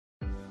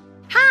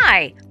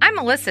Hi, I'm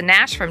Melissa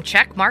Nash from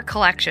Checkmark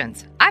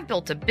Collections. I've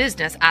built a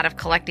business out of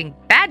collecting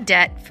bad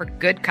debt for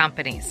good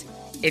companies.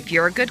 If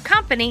you're a good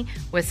company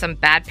with some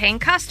bad paying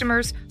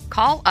customers,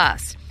 call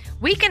us.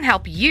 We can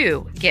help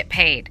you get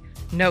paid.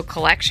 No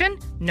collection,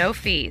 no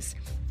fees.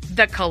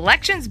 The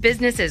collections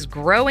business is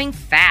growing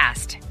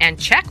fast, and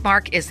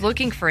Checkmark is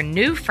looking for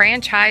new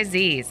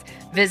franchisees.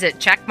 Visit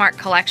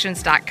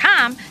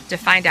checkmarkcollections.com to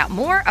find out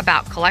more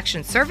about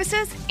collection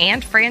services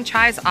and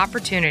franchise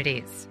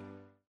opportunities.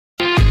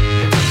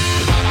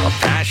 A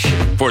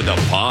passion for the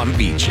Palm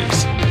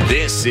Beaches.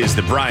 This is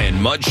the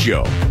Brian Mudd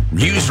Show.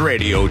 News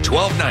Radio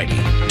 1290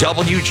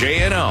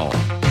 WJNO.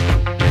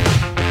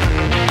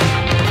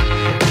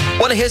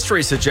 What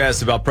history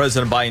suggests about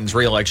President Biden's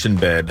re-election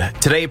bid.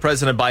 Today,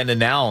 President Biden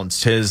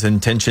announced his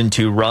intention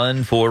to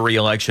run for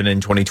re-election in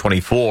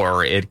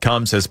 2024. It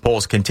comes as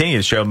polls continue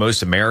to show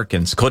most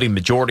Americans, including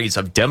majorities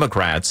of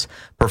Democrats,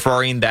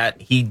 preferring that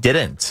he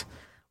didn't.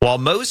 While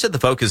most of the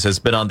focus has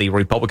been on the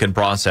Republican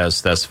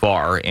process thus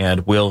far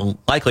and will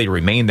likely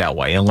remain that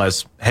way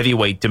unless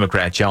heavyweight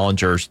Democrat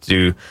challengers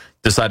do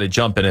decide to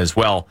jump in as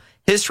well,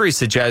 history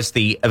suggests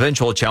the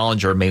eventual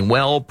challenger may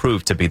well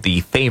prove to be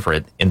the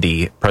favorite in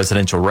the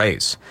presidential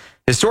race.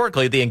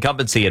 Historically, the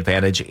incumbency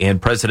advantage in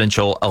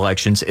presidential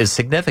elections is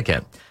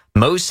significant.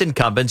 Most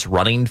incumbents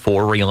running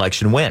for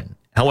re-election win.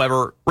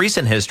 However,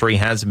 recent history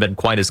hasn't been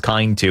quite as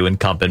kind to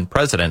incumbent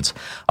presidents.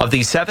 Of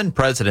the 7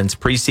 presidents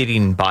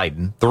preceding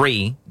Biden,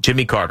 3,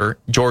 Jimmy Carter,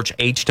 George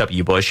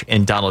H.W. Bush,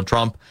 and Donald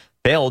Trump,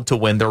 failed to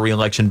win their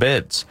re-election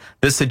bids.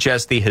 This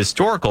suggests the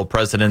historical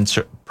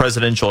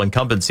presidential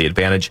incumbency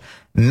advantage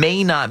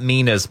may not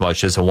mean as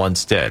much as it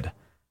once did.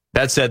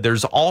 That said,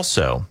 there's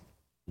also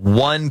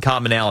one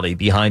commonality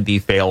behind the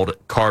failed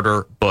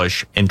Carter,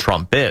 Bush, and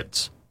Trump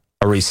bids: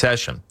 a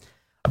recession.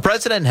 A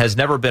president has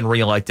never been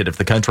reelected if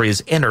the country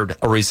has entered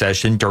a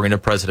recession during a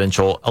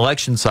presidential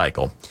election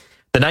cycle.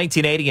 The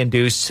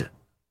 1980-induced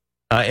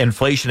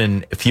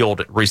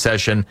inflation-fueled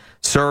recession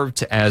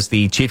served as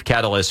the chief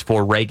catalyst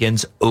for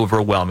Reagan's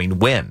overwhelming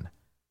win.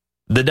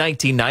 The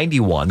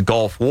 1991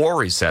 Gulf War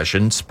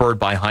recession, spurred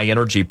by high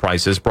energy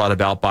prices brought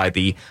about by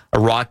the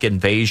Iraq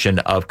invasion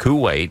of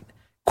Kuwait,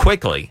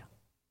 quickly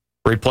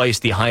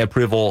replaced the high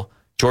approval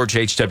George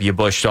H.W.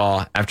 Bush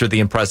saw after the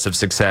impressive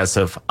success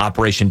of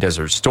Operation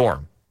Desert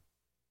Storm.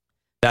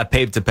 That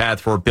paved the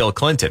path for Bill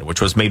Clinton, which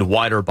was made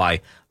wider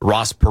by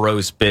Ross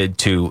Perot's bid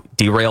to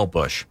derail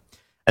Bush.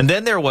 And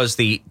then there was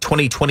the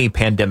 2020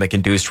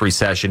 pandemic-induced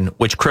recession,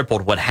 which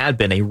crippled what had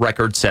been a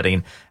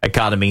record-setting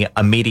economy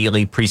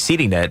immediately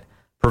preceding it,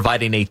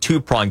 providing a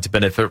two-pronged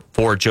benefit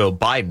for Joe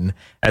Biden,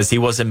 as he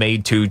wasn't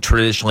made to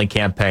traditionally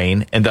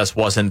campaign and thus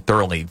wasn't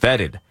thoroughly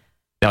vetted.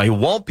 Now, he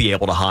won't be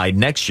able to hide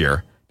next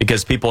year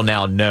because people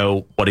now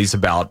know what he's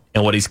about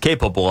and what he's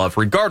capable of,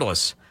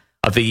 regardless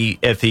of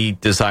if he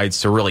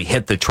decides to really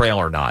hit the trail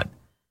or not.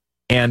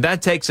 And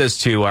that takes us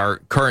to our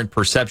current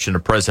perception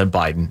of President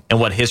Biden and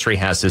what history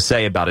has to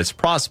say about his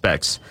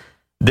prospects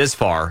this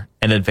far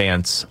in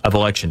advance of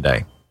Election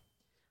Day.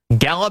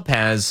 Gallup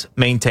has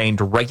maintained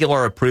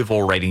regular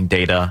approval rating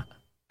data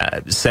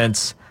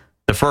since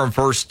the firm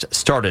first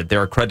started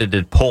their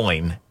accredited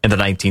polling in the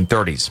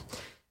 1930s.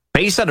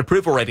 Based on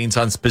approval ratings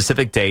on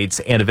specific dates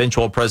and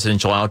eventual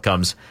presidential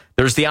outcomes,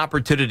 there's the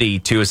opportunity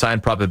to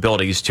assign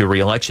probabilities to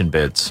re-election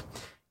bids.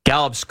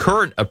 Gallup's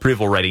current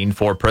approval rating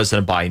for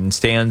President Biden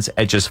stands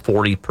at just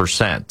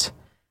 40%.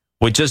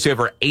 With just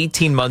over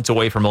 18 months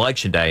away from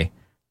Election Day,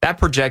 that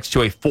projects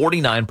to a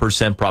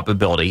 49%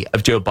 probability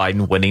of Joe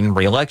Biden winning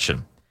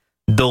re-election.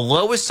 The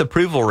lowest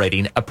approval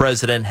rating a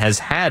president has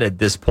had at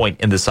this point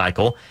in the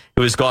cycle,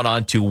 who has gone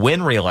on to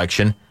win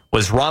re-election,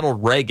 was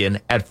Ronald Reagan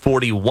at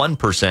 41%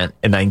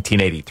 in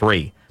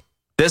 1983.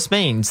 This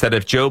means that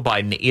if Joe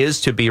Biden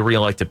is to be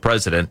reelected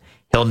president,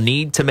 he'll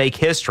need to make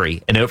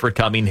history in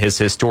overcoming his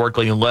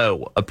historically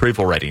low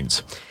approval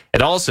ratings.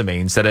 It also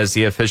means that as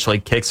he officially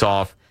kicks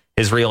off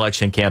his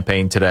reelection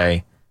campaign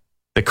today,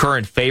 the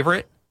current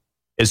favorite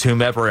is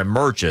whomever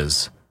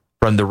emerges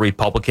from the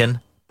Republican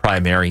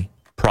primary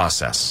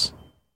process.